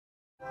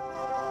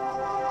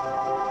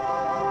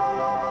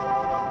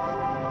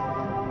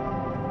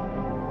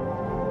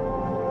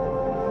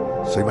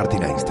soy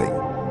Martín Einstein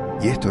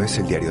y esto es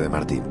el diario de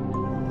Martín.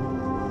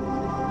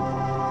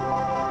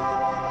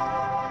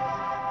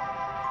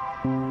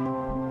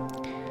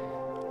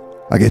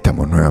 Aquí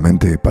estamos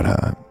nuevamente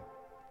para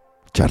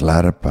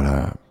charlar,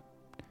 para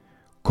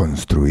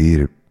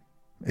construir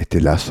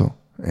este lazo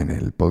en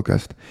el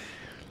podcast.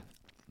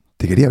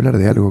 Te quería hablar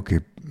de algo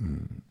que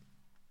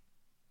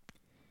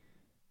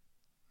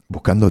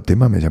buscando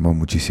tema me llamó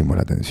muchísimo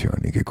la atención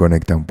y que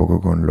conecta un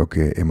poco con lo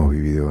que hemos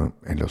vivido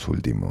en los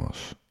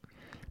últimos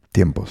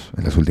tiempos,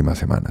 en las últimas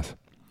semanas.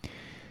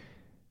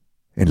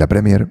 En la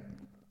Premier,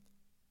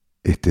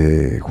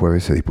 este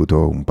jueves se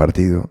disputó un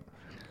partido,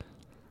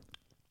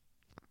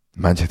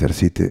 Manchester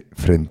City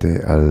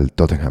frente al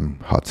Tottenham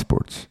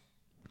Hotspur.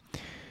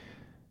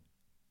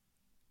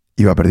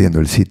 Iba perdiendo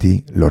el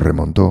City, lo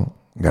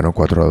remontó, ganó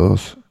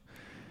 4-2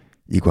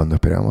 y cuando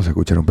esperábamos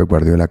escuchar a un Pep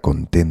Guardiola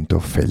contento,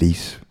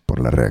 feliz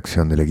por la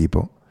reacción del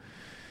equipo,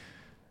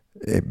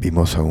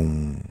 vimos a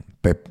un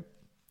Pep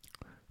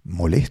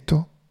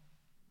molesto,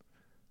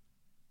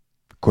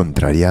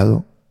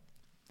 contrariado,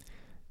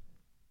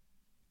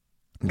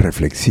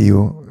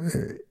 reflexivo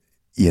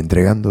y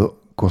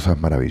entregando cosas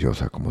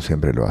maravillosas, como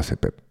siempre lo hace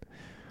Pep.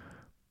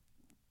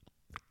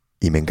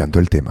 Y me encantó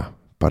el tema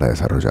para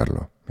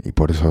desarrollarlo, y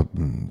por eso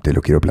te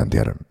lo quiero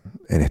plantear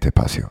en este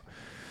espacio.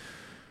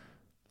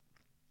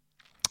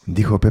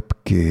 Dijo Pep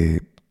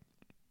que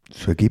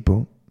su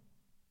equipo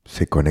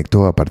se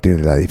conectó a partir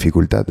de la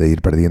dificultad de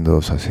ir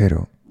perdiendo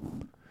 2-0,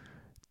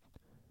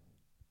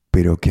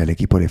 pero que al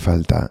equipo le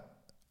falta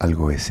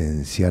algo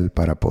esencial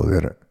para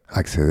poder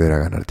acceder a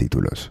ganar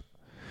títulos,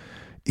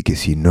 y que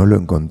si no lo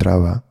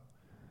encontraba,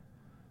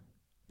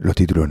 los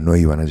títulos no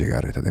iban a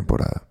llegar esta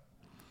temporada.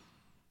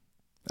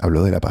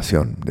 Habló de la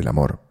pasión, del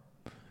amor.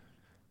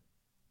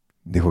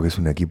 Dijo que es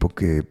un equipo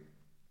que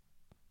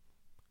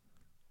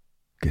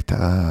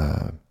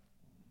está,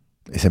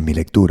 esa es mi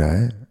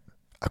lectura,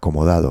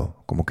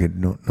 acomodado, como que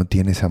no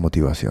tiene esa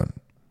motivación.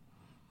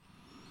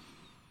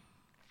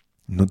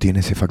 No tiene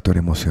ese factor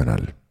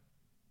emocional.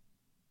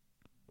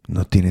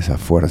 No tiene esa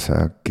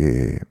fuerza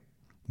que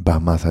va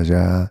más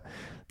allá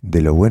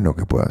de lo bueno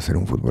que pueda hacer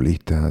un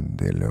futbolista,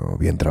 de lo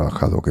bien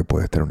trabajado que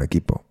puede estar un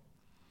equipo.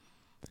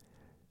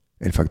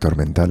 El factor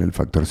mental, el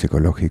factor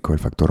psicológico, el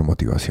factor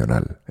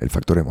motivacional, el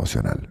factor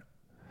emocional.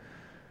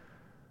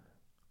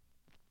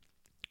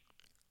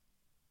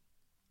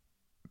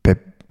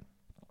 Pep,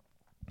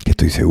 que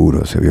estoy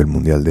seguro se vio el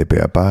Mundial de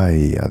pe a pa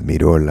y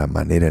admiró la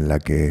manera en la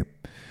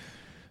que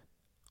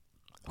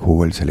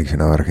jugó el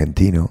seleccionado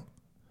argentino,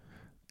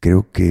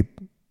 creo que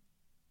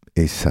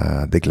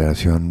esa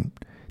declaración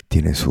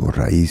tiene su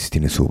raíz,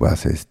 tiene sus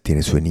bases,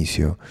 tiene su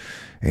inicio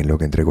en lo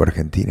que entregó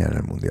Argentina en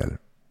el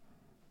Mundial.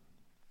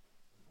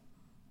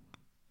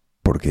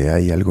 Porque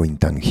hay algo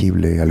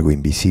intangible, algo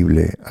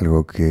invisible,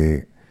 algo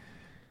que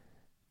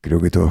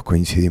creo que todos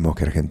coincidimos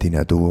que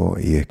Argentina tuvo,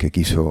 y es que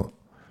quiso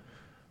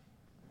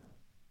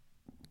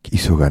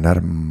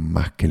ganar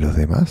más que los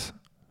demás,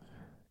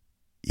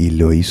 y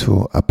lo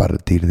hizo a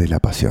partir de la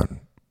pasión,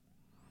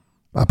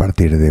 a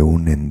partir de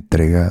una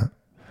entrega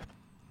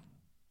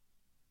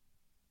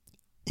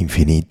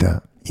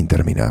infinita,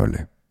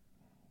 interminable,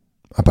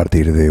 a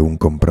partir de un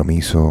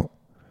compromiso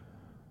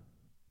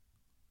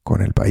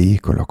con el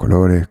país, con los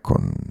colores,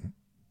 con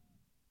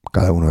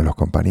cada uno de los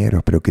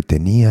compañeros, pero que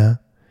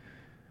tenía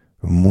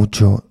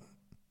mucho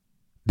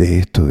de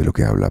esto de lo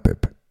que habla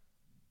Pep.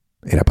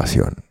 Era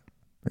pasión,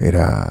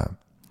 era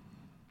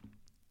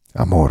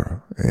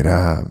amor,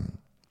 era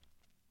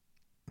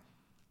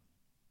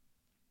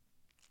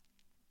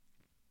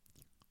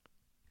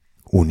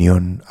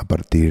unión a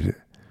partir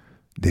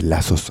de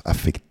lazos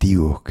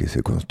afectivos que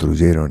se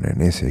construyeron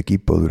en ese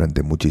equipo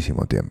durante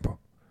muchísimo tiempo.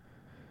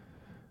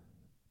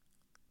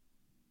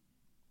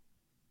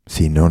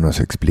 Si no, nos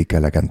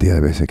explica la cantidad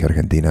de veces que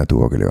Argentina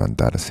tuvo que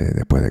levantarse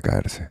después de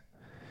caerse.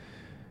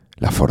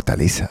 La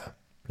fortaleza,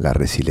 la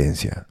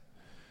resiliencia.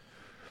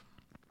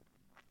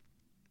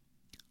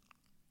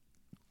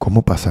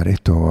 ¿Cómo pasar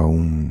esto a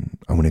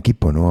un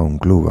equipo, ¿no? A un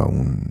club, a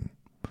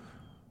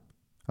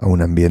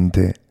un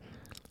ambiente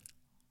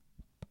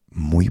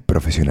muy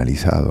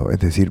profesionalizado? Es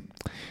decir,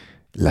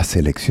 las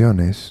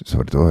selecciones,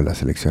 sobre todo las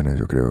selecciones,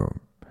 yo creo,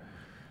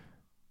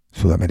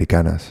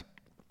 sudamericanas,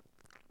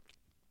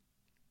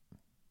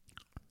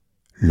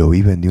 lo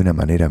viven de una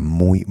manera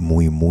muy,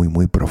 muy, muy,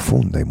 muy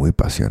profunda y muy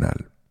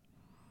pasional.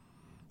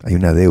 Hay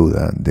una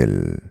deuda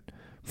del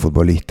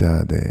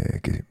futbolista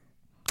que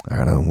ha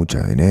ganado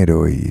mucho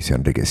dinero y se ha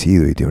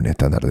enriquecido y tiene un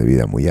estándar de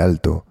vida muy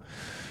alto,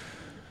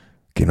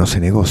 que no se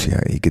negocia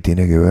y que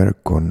tiene que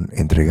ver con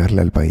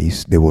entregarle al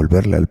país,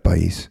 devolverle al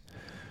país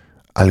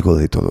algo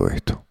de todo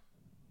esto.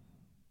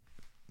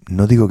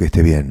 No digo que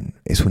esté bien,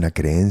 es una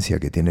creencia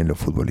que tienen los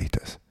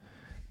futbolistas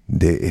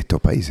de estos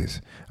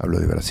países. Hablo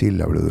de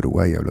Brasil, hablo de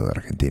Uruguay, hablo de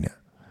Argentina.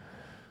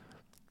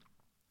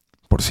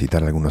 Por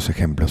citar algunos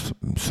ejemplos,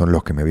 son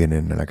los que me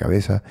vienen a la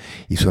cabeza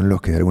y son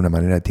los que de alguna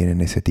manera tienen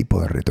ese tipo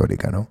de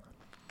retórica, ¿no?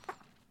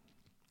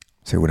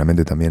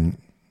 Seguramente también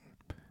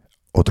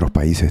otros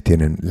países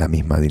tienen la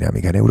misma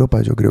dinámica. En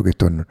Europa yo creo que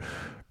esto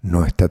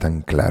no está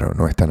tan claro,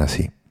 no es tan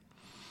así.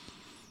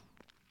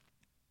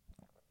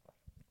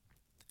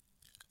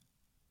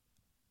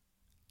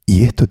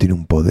 Y esto tiene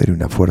un poder y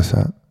una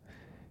fuerza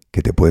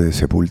que te puede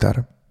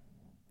sepultar,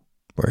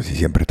 porque si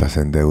siempre estás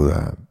en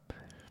deuda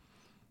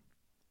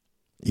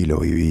y lo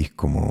vivís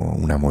como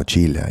una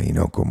mochila y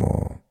no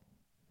como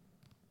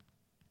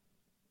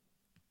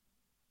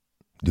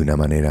de una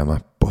manera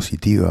más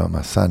positiva,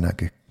 más sana,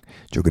 que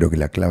yo creo que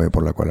la clave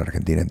por la cual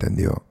Argentina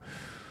entendió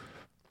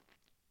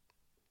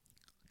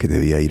que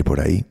debía ir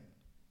por ahí,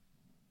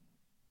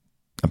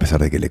 a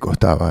pesar de que le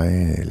costaba,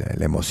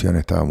 la emoción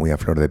estaba muy a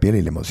flor de piel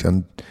y la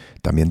emoción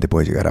también te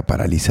puede llegar a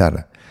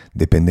paralizar,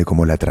 depende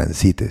cómo la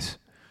transites.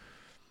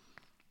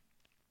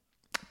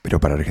 Pero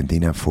para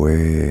Argentina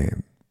fue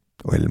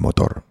el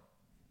motor,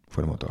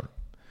 fue el motor.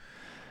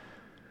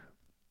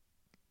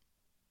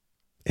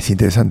 Es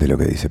interesante lo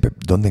que dice Pep,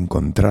 dónde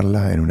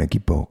encontrarla en un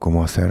equipo,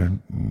 cómo hacer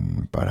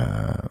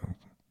para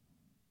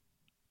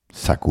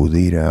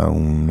sacudir a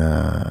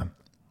una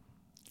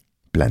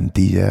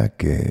plantilla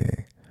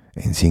que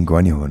en 5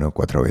 años ganó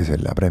 4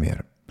 veces la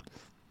Premier.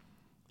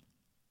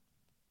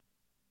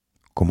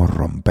 Cómo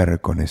romper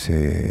con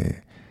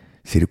ese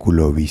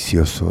círculo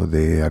vicioso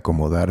de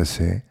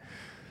acomodarse,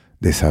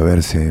 de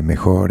saberse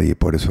mejor y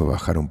por eso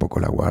bajar un poco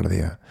la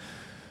guardia,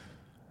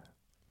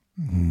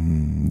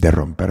 de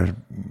romper,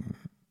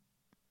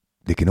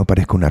 de que no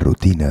parezca una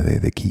rutina,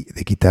 de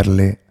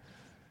quitarle,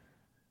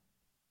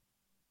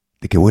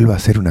 de que vuelva a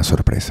ser una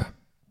sorpresa,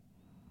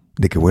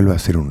 de que vuelva a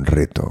ser un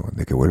reto,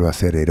 de que vuelva a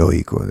ser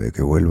heroico, de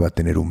que vuelva a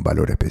tener un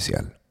valor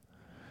especial.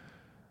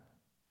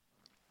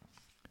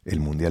 El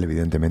mundial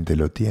evidentemente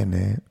lo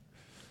tiene,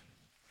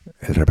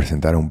 el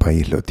representar a un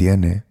país lo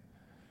tiene,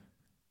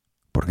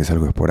 porque es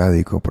algo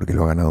esporádico, porque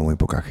lo ha ganado muy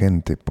poca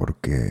gente,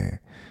 porque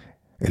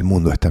el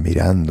mundo está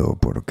mirando,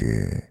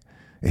 porque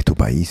es tu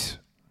país.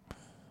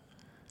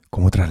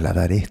 ¿Cómo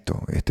trasladar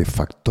esto, este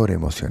factor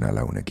emocional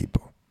a un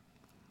equipo?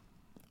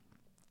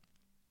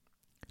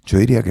 Yo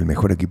diría que el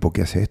mejor equipo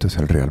que hace esto es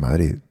el Real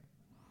Madrid.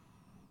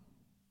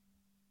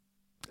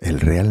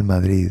 El Real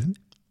Madrid,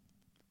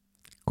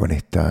 con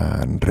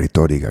esta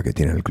retórica que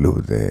tiene el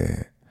club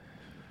de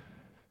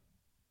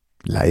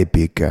la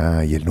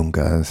épica y el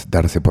nunca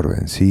darse por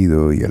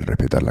vencido y el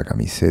respetar la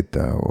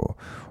camiseta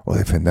o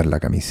defender la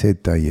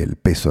camiseta y el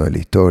peso de la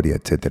historia,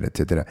 etcétera,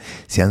 etcétera,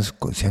 se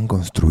han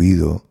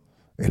construido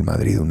el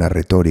Madrid una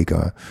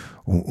retórica,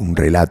 un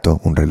relato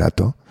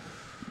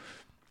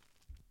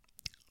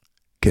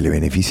que le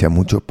beneficia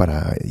mucho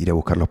para ir a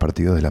buscar los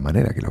partidos de la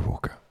manera que los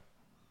busca.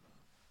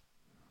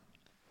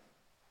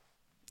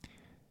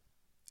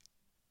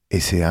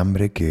 Ese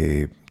hambre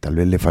que tal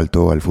vez le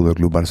faltó al Fútbol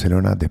Club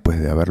Barcelona después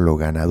de haberlo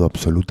ganado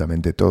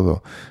absolutamente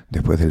todo,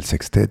 después del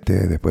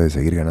sextete, después de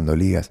seguir ganando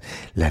ligas.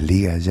 Las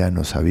ligas ya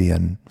no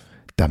sabían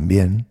tan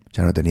bien,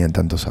 ya no tenían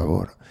tanto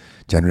sabor,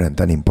 ya no eran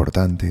tan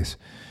importantes.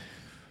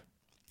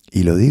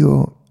 Y lo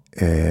digo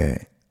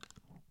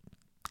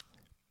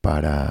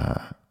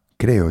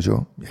creo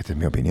yo, esta es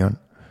mi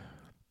opinión,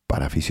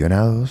 para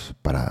aficionados,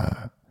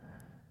 para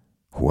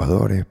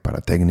jugadores,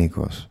 para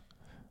técnicos.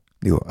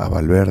 Digo, a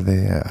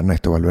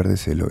Ernesto Valverde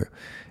se lo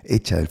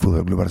echa del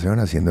Fútbol Club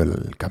Barcelona siendo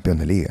el campeón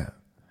de liga.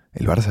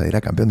 El Barça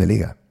era campeón de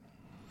liga.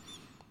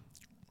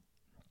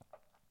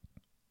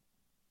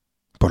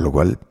 Por lo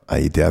cual,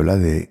 ahí te habla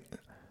de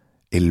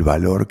el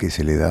valor que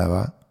se le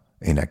daba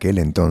en aquel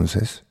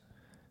entonces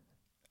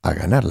a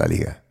ganar la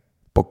liga.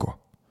 Poco.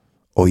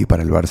 Hoy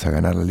para el Barça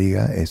ganar la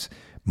liga es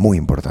muy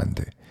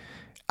importante.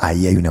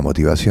 Ahí hay una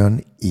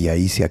motivación y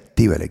ahí se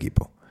activa el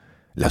equipo.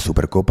 La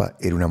Supercopa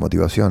era una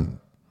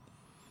motivación.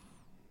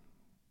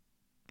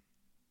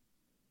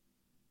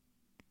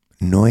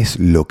 No es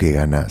lo que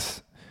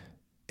ganás,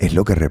 es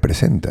lo que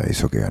representa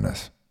eso que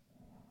ganás.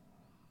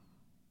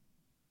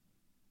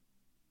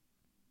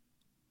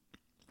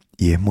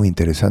 Y es muy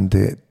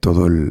interesante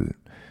todo el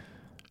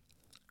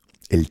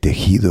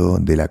tejido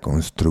de la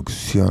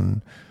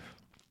construcción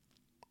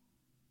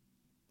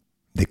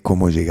de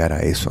cómo llegar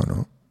a eso,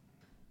 ¿no?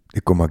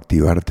 De cómo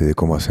activarte, de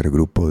cómo hacer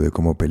grupo, de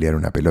cómo pelear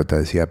una pelota.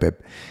 Decía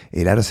Pep,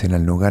 el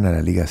Arsenal no gana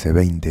la liga hace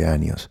 20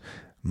 años.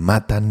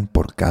 Matan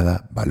por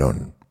cada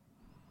balón.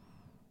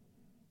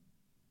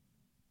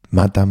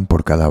 Matan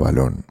por cada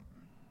balón.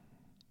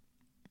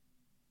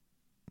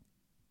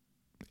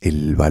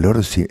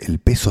 El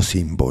peso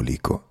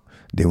simbólico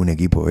de un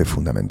equipo es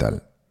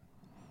fundamental.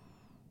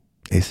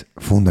 Es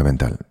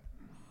fundamental.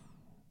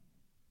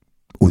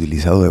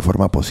 Utilizado de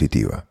forma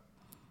positiva.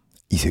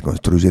 Y se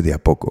construye de a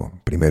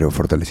poco. Primero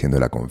fortaleciendo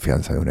la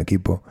confianza de un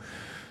equipo.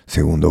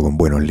 Segundo, con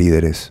buenos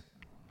líderes.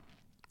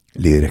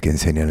 Líderes que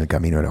enseñan el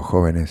camino a los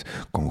jóvenes.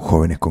 Con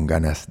jóvenes con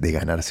ganas de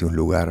ganarse un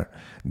lugar,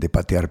 de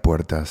patear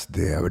puertas,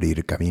 de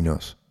abrir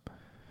caminos.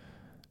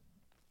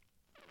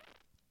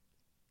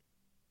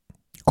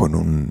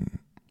 Con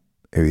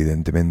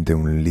evidentemente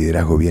un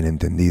liderazgo bien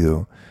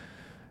entendido,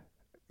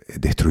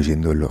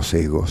 destruyendo los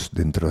egos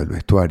dentro del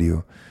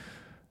vestuario,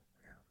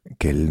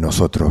 que el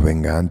nosotros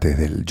venga antes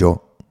del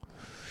yo,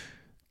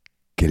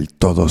 que el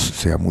todos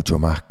sea mucho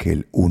más que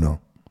el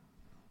uno.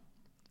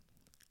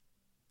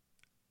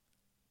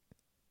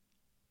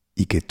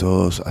 y que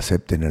todos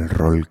acepten el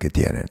rol que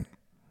tienen.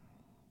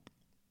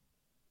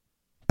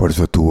 Por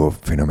eso estuvo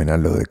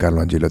fenomenal lo de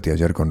Carlo Ancelotti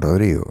ayer con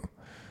Rodrigo,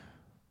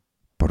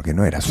 porque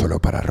no era solo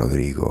para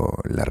Rodrigo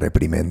la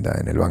reprimenda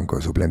en el banco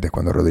de suplentes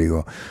cuando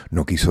Rodrigo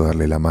no quiso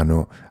darle la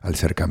mano al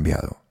ser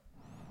cambiado.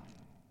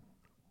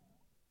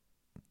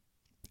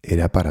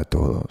 Era para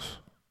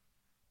todos.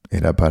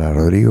 Era para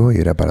Rodrigo y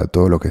era para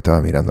todos los que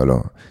estaban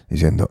mirándolo,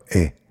 diciendo,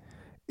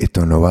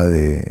 esto no va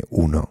de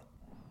uno.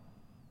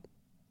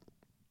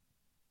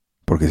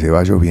 Porque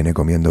Ceballos viene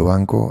comiendo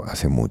banco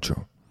hace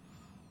mucho.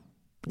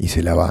 Y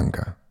se la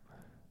banca.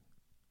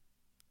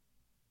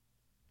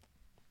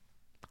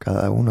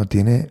 Cada uno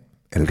tiene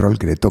el rol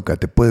que le toca.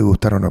 Te puede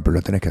gustar o no, pero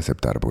lo tenés que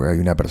aceptar, porque hay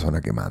una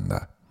persona que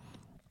manda.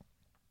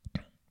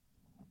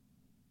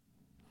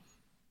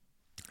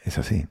 Es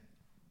así.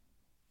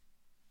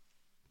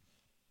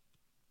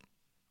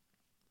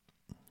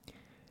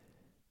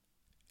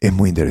 Es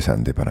muy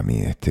interesante para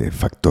mí este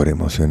factor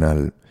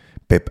emocional.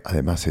 Pep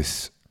además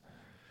es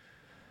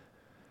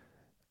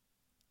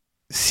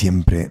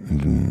siempre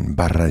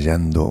va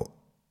rayando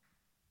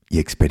y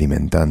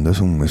experimentando. Es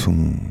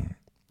un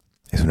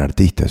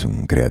artista, es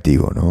un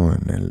creativo, ¿no?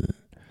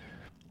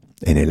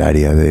 En el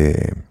área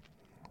de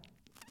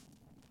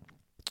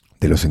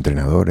los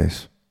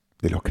entrenadores,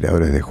 de los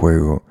creadores de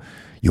juego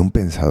y un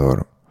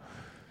pensador.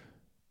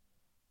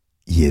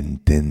 Y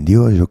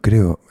entendió, yo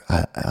creo,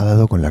 ha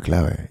dado con la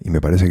clave. Y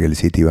me parece que el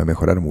City va a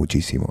mejorar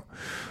muchísimo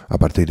a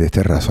partir de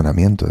este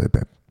razonamiento de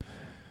Pep.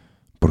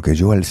 Porque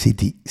yo al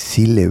City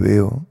sí le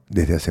veo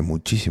desde hace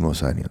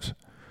muchísimos años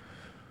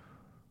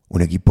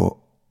un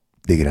equipo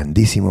de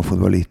grandísimos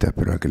futbolistas,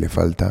 pero al que le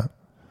falta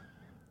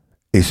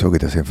eso que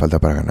te hace falta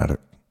para ganar.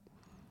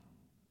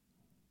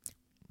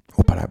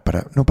 O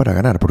no para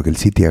ganar, porque el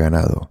City ha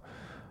ganado,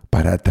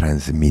 para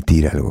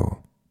transmitir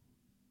algo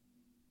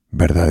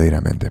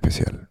verdaderamente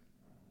especial.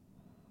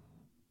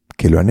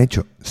 ¿Que lo han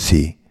hecho?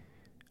 Sí.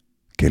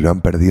 ¿Que lo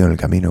han perdido en el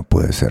camino?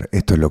 Puede ser.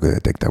 Esto es lo que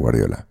detecta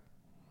Guardiola.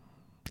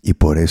 Y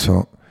por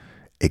eso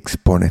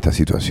expone esta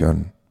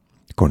situación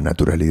con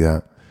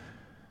naturalidad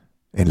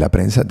en la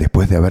prensa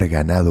después de haber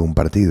ganado un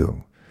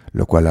partido,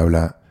 lo cual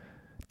habla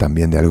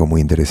también de algo muy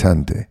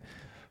interesante.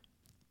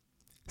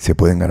 ¿Se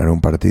pueden ganar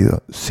un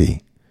partido?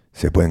 Sí.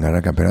 ¿Se pueden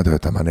ganar campeonatos de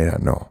esta manera?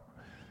 No.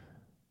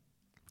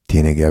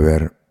 Tiene que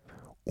haber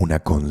una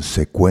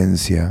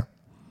consecuencia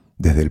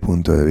desde el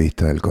punto de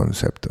vista del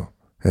concepto,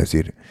 es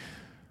decir,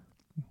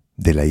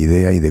 de la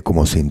idea y de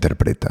cómo se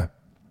interpreta.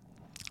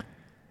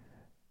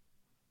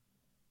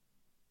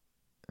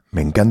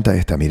 Me encanta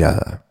esta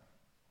mirada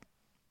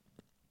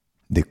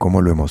de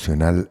cómo lo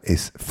emocional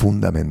es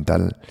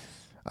fundamental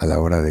a la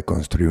hora de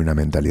construir una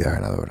mentalidad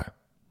ganadora.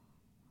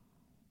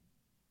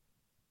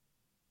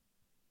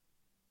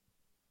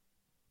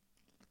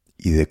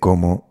 Y de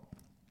cómo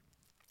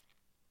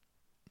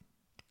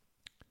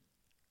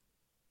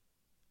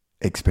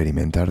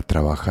experimentar,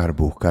 trabajar,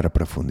 buscar,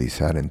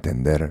 profundizar,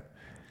 entender.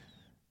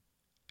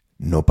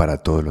 No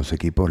para todos los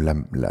equipos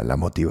la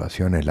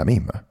motivación es la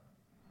misma.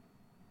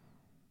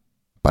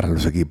 Para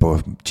los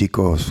equipos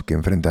chicos que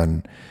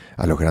enfrentan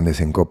a los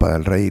grandes en Copa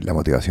del Rey, la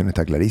motivación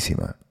está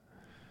clarísima.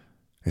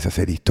 Es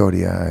hacer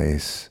historia,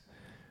 es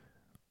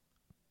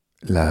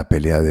la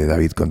pelea de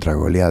David contra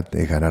Goliat,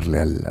 es ganarle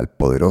al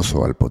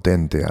poderoso, al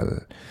potente,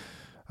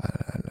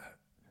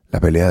 la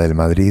pelea del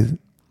Madrid.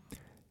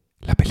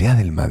 La pelea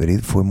del Madrid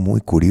fue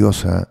muy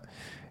curiosa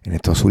en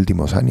estos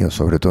últimos años,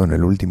 sobre todo en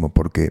el último,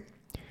 porque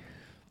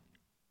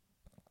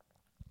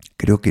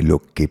creo que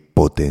lo que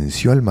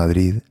potenció al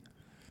Madrid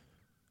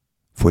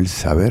fue el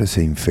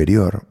saberse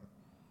inferior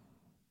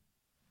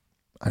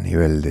a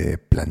nivel de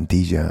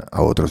plantilla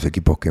a otros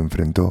equipos que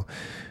enfrentó,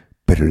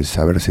 pero el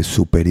saberse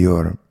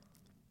superior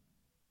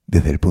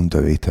desde el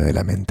punto de vista de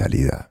la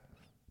mentalidad,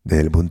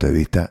 desde el punto de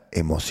vista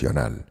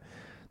emocional,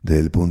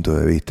 desde el punto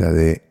de vista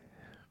de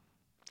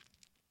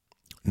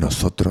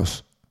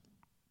nosotros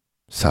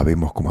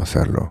sabemos cómo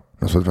hacerlo,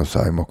 nosotros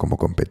sabemos cómo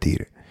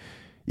competir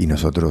y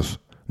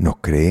nosotros nos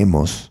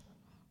creemos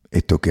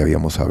esto que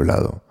habíamos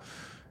hablado.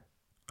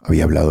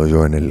 Había hablado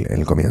yo en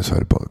el comienzo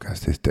del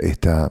podcast,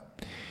 esta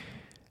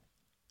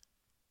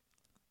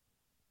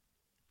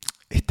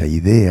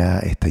idea,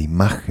 esta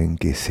imagen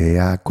que se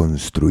ha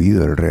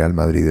construido el Real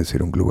Madrid de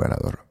ser un club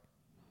ganador.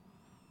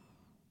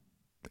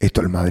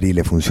 Esto al Madrid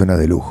le funciona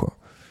de lujo.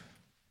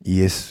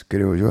 Y es,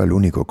 creo yo, el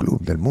único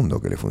club del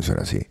mundo que le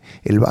funciona así.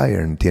 El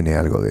Bayern tiene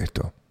algo de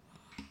esto.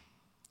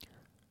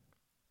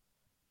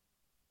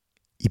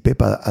 Y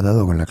Pep ha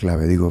dado con la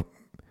clave. Digo,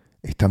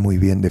 está muy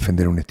bien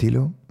defender un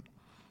estilo,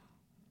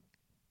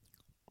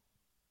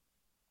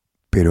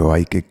 pero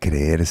hay que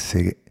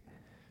creerse,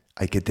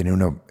 hay que tener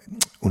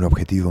un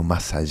objetivo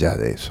más allá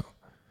de eso,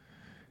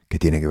 que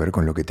tiene que ver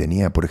con lo que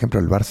tenía, por ejemplo,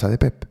 el Barça de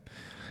Pep.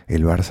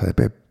 El Barça de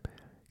Pep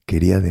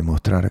quería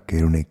demostrar que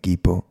era un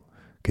equipo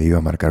que iba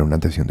a marcar un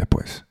antes y un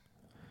después,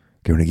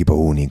 que era un equipo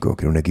único,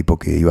 que era un equipo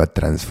que iba a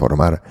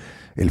transformar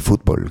el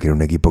fútbol, que era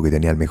un equipo que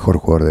tenía el mejor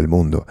jugador del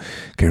mundo,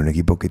 que era un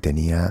equipo que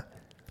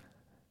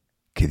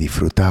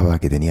disfrutaba,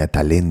 que tenía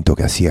talento,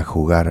 que hacía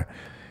jugar,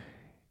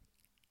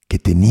 que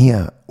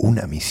tenía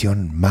una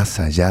misión más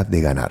allá de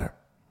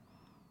ganar.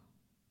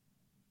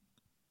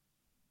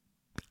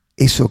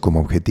 Eso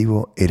como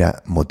objetivo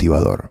era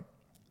motivador.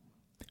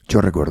 Yo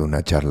recuerdo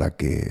una charla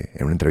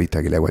en una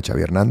entrevista que le hago a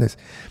Xavi Hernández,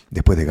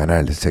 después de ganar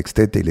el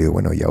sextete, y le digo,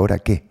 bueno, ¿y ahora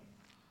qué?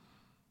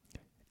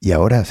 Y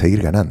ahora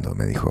seguir ganando,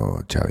 me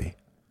dijo Xavi.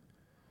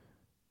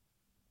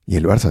 Y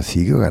el Barça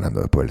siguió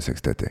ganando después del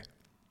sextete.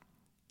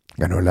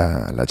 Ganó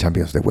la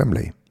Champions de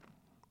Wembley.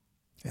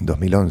 En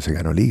 2011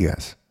 ganó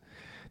ligas.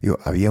 Digo,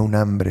 había un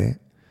hambre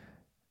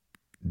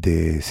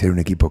de ser un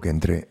equipo que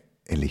entre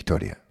en la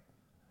historia.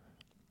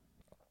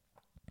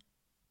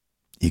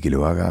 Y que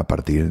lo haga a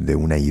partir de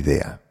una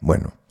idea.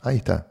 Bueno,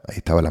 ahí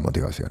estaba la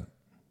motivación.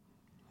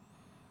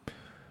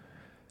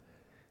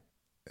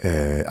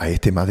 A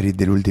este Madrid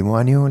del último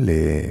año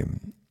le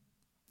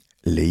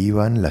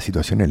iban las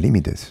situaciones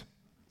límites.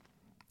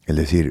 Es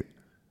decir,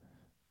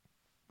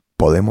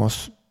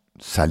 podemos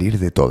salir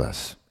de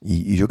todas.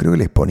 Y yo creo que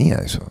les ponía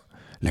eso.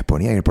 Les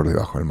ponía ir por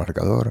debajo del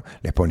marcador.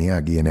 Les ponía,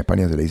 aquí en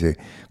España se le dice,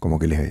 como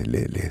que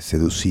les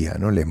seducía,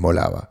 ¿no? Les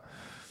molaba.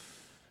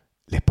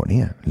 Les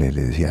ponía, les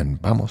decían,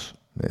 vamos,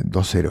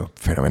 2-0,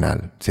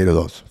 fenomenal.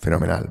 0-2,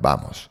 fenomenal,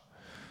 vamos.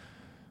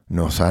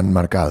 Nos han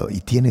marcado.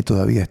 Y tiene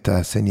todavía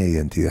esta seña de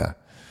identidad.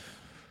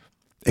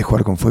 ¿Es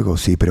jugar con fuego?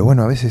 Sí, pero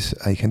bueno, a veces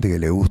hay gente que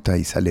le gusta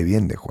y sale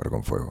bien de jugar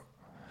con fuego.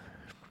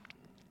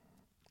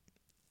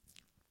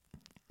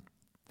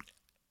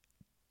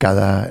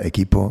 Cada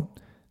equipo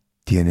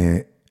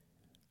tiene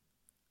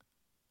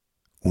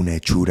una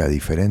hechura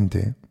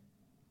diferente,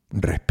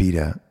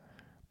 respira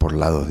por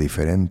lados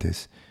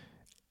diferentes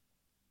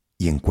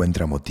y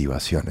encuentra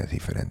motivaciones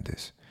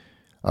diferentes.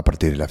 A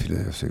partir de la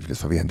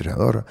filosofía del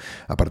entrenador,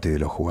 a partir de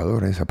los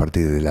jugadores, a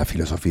partir de la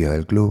filosofía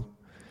del club,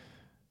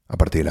 a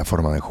partir de la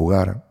forma de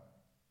jugar.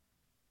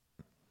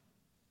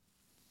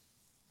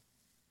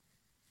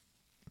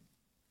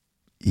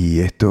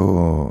 Y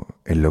esto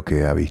es lo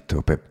que ha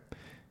visto Pep.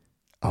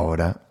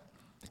 Ahora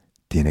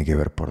tiene que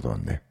ver por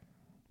dónde.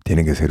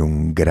 Tiene que ser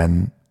un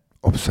gran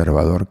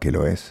observador, que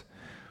lo es,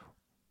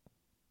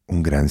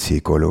 un gran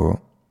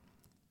psicólogo,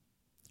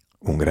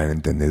 un gran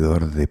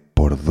entendedor de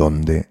por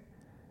dónde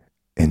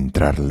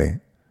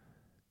entrarle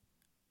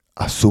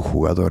a sus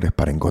jugadores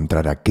para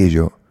encontrar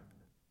aquello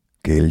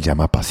que él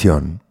llama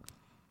pasión,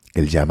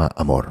 él llama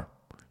amor,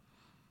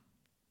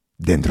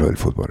 dentro del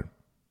fútbol.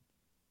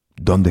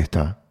 ¿Dónde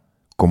está?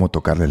 ¿Cómo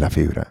tocarle la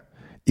fibra?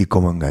 Y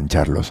cómo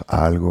engancharlos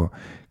a algo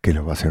que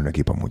los va a hacer un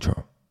equipo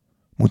mucho,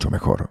 mucho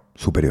mejor,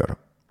 superior.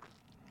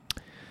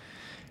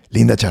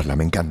 Linda charla,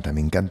 me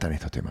encantan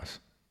estos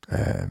temas.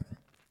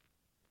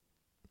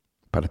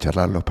 Para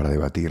charlarlos, para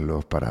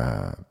debatirlos,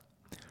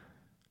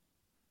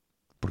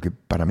 porque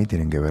para mí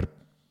tienen que ver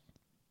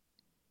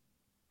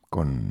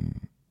con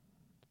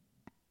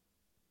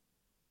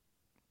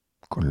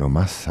lo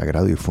más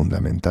sagrado y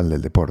fundamental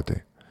del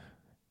deporte,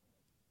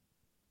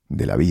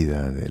 de la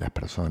vida, de las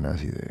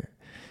personas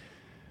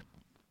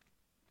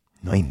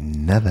No hay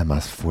nada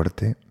más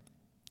fuerte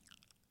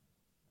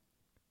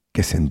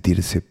que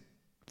sentirse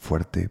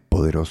fuerte,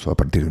 poderoso a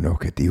partir de un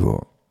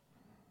objetivo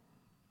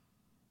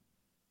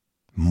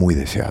muy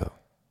deseado.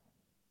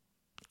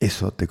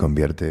 Eso te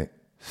convierte,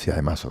 si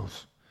además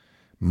sos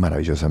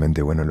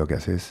maravillosamente bueno en lo que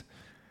haces,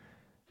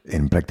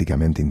 en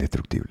prácticamente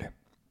indestructible.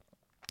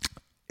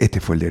 Este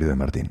fue el diario de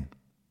Martín.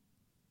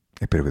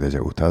 Espero que te haya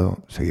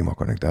gustado. Seguimos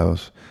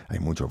conectados. Hay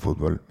mucho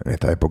fútbol en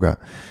esta época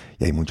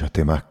y hay muchos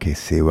temas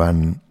que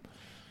van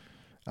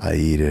a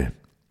ir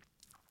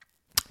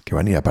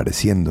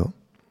apareciendo,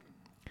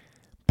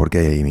 porque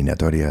hay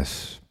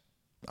eliminatorias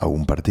a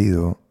un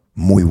partido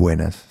muy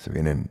buenas. Se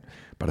vienen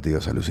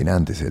partidos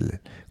alucinantes.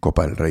 El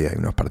Copa del Rey, hay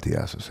unos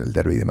partidazos. El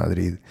Derbi de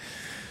Madrid,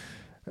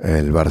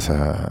 el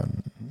Barça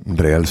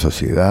Real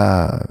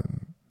Sociedad,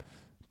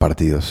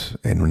 partidos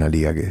en una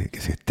liga que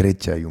se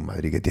estrecha, y un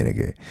Madrid que tiene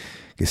que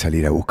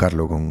salir a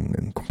buscarlo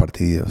con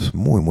partidos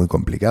muy, muy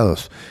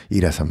complicados.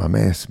 Ir a San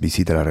Mamés,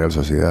 visita a la Real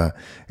Sociedad,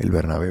 el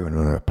Bernabéu, en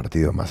uno de los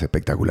partidos más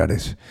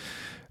espectaculares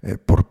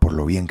por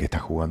lo bien que está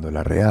jugando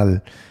la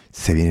Real.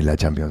 Se viene la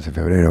Champions en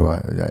febrero,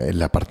 es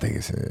la parte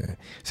que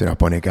se nos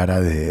pone cara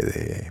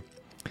de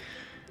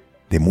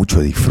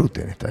mucho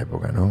disfrute en esta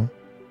época, ¿no?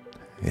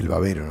 El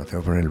babero, nos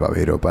tenemos que poner el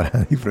babero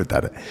para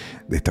disfrutar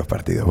de estos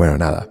partidos. Bueno,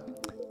 nada,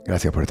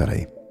 gracias por estar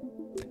ahí.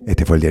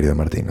 Este fue el diario de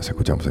Martín, nos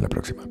escuchamos en la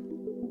próxima.